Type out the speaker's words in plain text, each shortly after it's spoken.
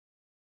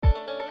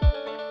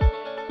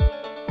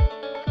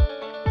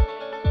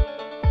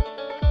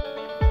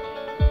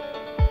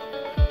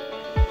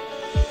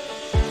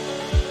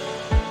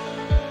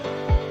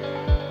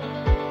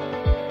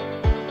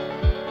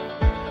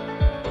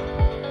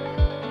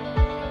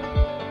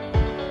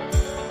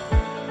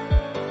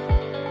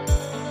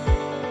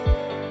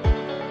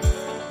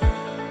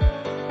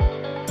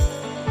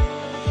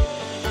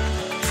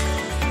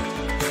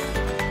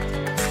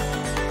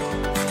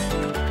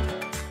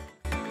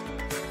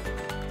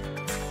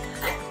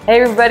Hey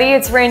everybody,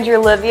 it's Ranger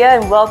Olivia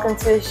and welcome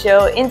to the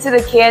show Into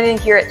the Canyon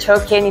here at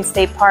Choke Canyon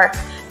State Park.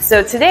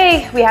 So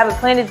today we have a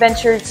planned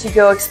adventure to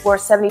go explore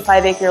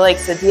 75 Acre Lake.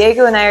 So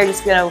Diego and I are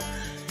just going to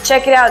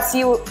check it out,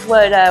 see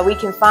what we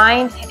can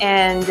find.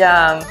 And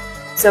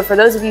so for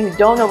those of you who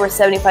don't know where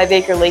 75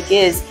 Acre Lake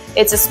is,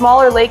 it's a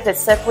smaller lake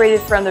that's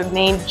separated from the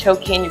main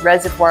Choke Canyon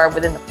reservoir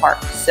within the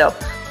park. So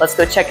let's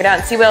go check it out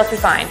and see what else we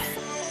find.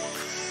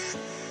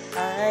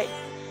 All right.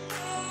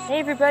 Hey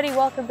everybody,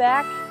 welcome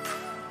back.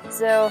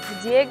 So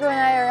Diego and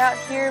I are out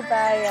here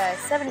by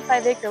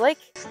 75 Acre Lake,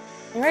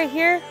 and right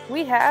here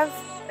we have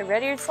a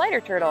red-eared slider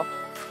turtle.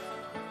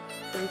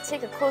 So we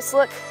take a close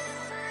look.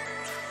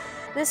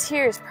 This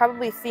here is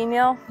probably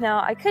female.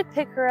 Now I could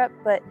pick her up,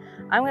 but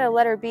I'm gonna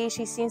let her be.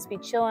 She seems to be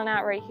chilling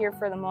out right here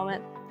for the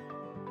moment.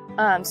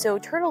 So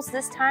turtles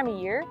this time of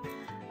year,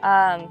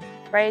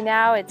 right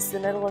now it's the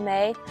middle of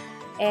May,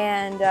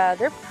 and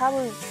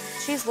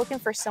she's looking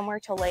for somewhere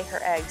to lay her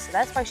eggs. So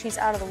that's why she's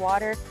out of the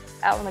water,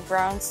 out on the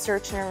ground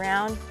searching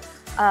around.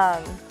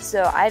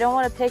 So I don't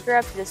want to pick her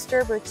up to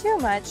disturb her too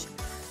much,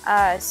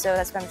 so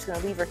that's why I'm just going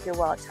to leave her here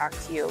while I talk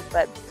to you.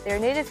 But they're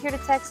native here to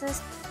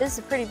Texas. This is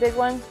a pretty big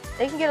one.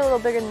 They can get a little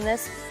bigger than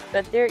this,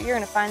 but you're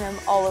going to find them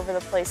all over the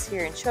place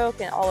here in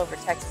Choke and all over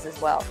Texas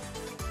as well.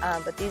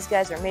 But these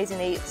guys are amazing.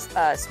 They eat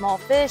small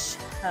fish,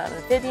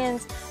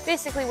 amphibians,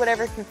 basically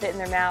whatever can fit in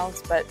their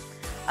mouths, but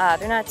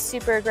they're not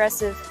super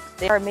aggressive.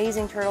 They are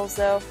amazing turtles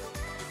though.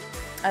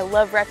 I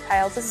love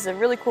reptiles. This is a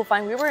really cool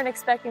find. We weren't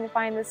expecting to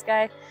find this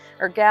guy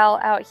or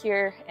gal out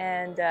here,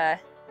 and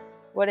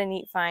what a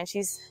neat find.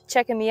 She's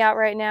checking me out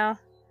right now,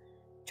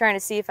 trying to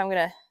see if I'm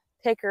gonna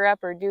pick her up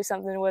or do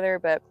something with her,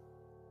 but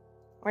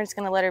we're just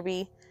gonna let her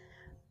be.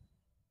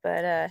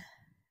 But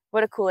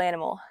what a cool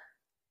animal.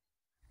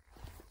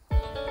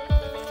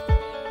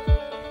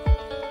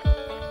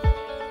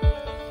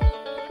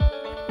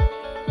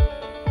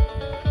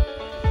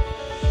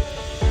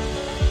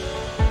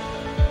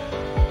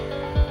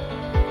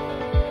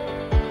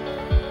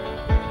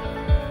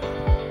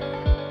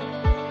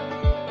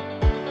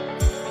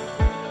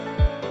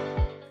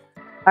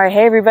 All right,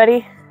 hey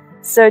everybody.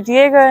 So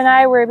Diego and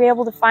I were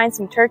able to find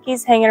some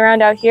turkeys hanging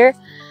around out here.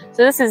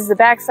 So this is the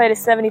backside of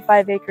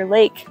 75 Acre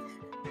Lake.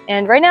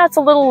 And right now it's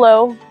a little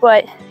low,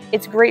 but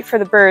it's great for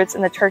the birds,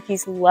 and the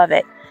turkeys love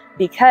it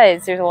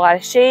because there's a lot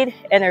of shade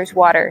and there's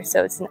water.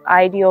 So it's an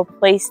ideal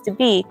place to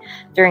be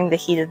during the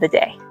heat of the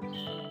day.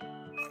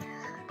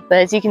 But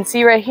as you can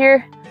see right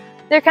here,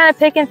 they're kind of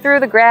picking through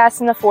the grass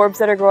and the forbs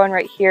that are growing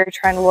right here,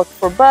 trying to look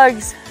for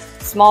bugs,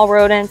 small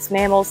rodents,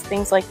 mammals,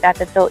 things like that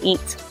they'll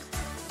eat.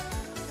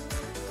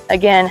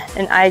 Again,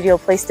 an ideal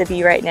place to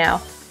be right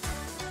now.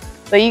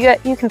 But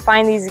you can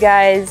find these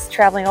guys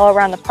traveling all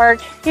around the park,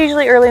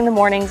 usually early in the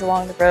mornings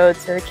along the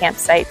roads or the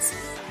campsites.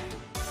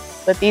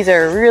 But these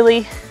are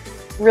really,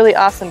 really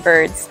awesome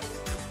birds.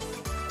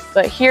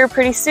 But here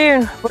pretty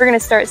soon, we're gonna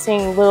start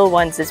seeing little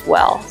ones as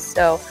well.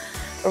 So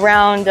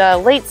around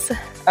late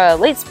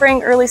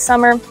spring, early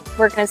summer,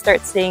 we're gonna start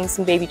seeing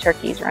some baby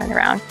turkeys running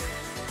around.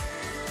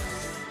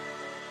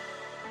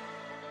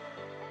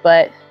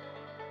 But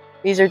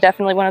these are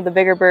definitely one of the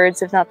bigger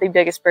birds, if not the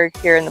biggest bird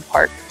here in the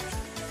park.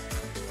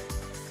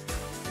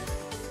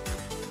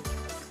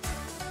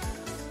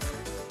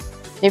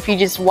 If you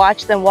just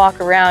watch them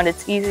walk around,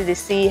 it's easy to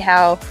see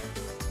how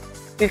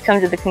we've come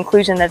to the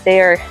conclusion that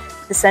they are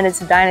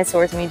descendants of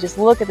dinosaurs when you just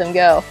look at them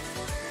go.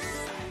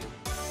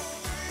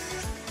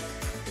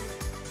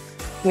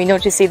 I mean,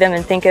 don't you see them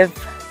and think of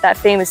that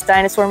famous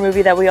dinosaur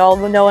movie that we all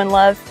know and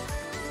love?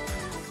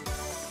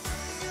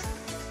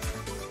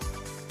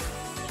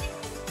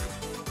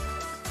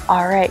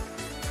 All right,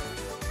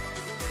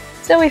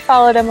 so we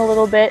followed them a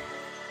little bit.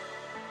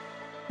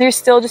 They're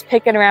still just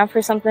picking around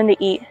for something to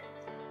eat.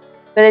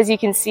 But as you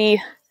can see,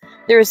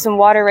 there's some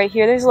water right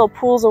here. There's little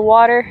pools of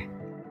water.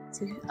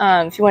 So,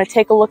 if you want to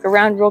take a look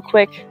around real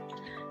quick,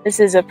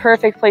 this is a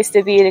perfect place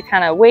to be to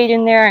kind of wade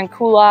in there and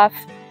cool off.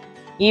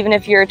 Even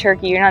if you're a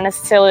turkey, you're not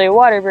necessarily a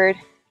water bird,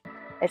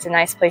 it's a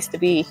nice place to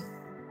be.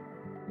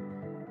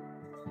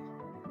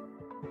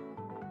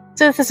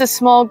 So this is a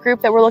small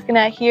group that we're looking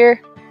at here.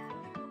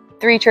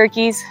 3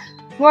 turkeys.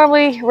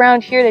 Normally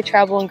around here they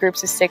travel in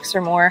groups of 6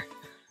 or more.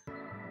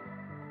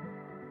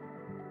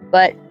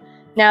 But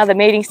now the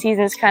mating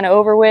season is kind of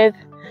over with.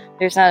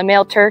 There's not a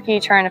male turkey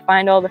trying to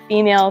find all the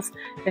females.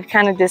 They've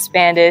kind of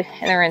disbanded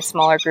and they're in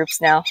smaller groups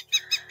now,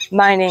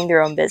 minding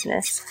their own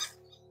business.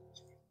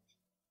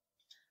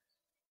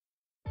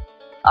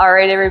 All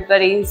right,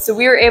 everybody. So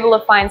we were able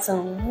to find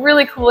some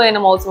really cool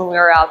animals when we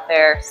were out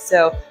there.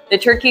 So the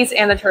turkeys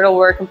and the turtle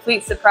were a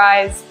complete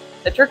surprise.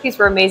 The turkeys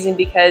were amazing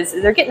because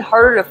they're getting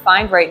harder to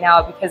find right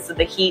now because of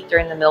the heat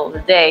during the middle of the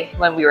day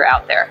when we were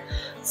out there.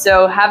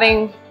 So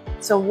having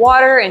some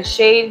water and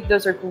shade,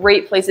 those are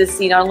great places to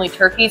see not only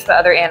turkeys, but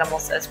other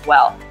animals as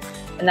well.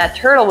 And that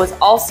turtle was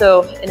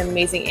also an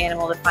amazing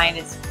animal to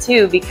find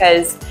too,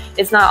 because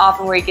it's not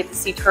often where you get to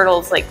see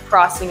turtles like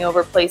crossing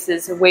over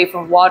places away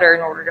from water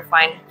in order to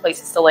find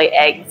places to lay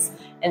eggs.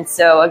 And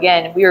so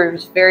again, we were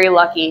very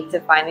lucky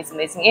to find these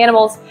amazing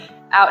animals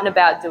out and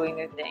about doing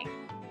their thing.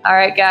 All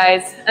right,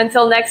 guys,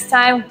 until next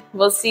time,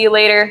 we'll see you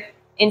later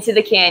into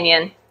the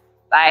canyon.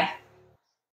 Bye.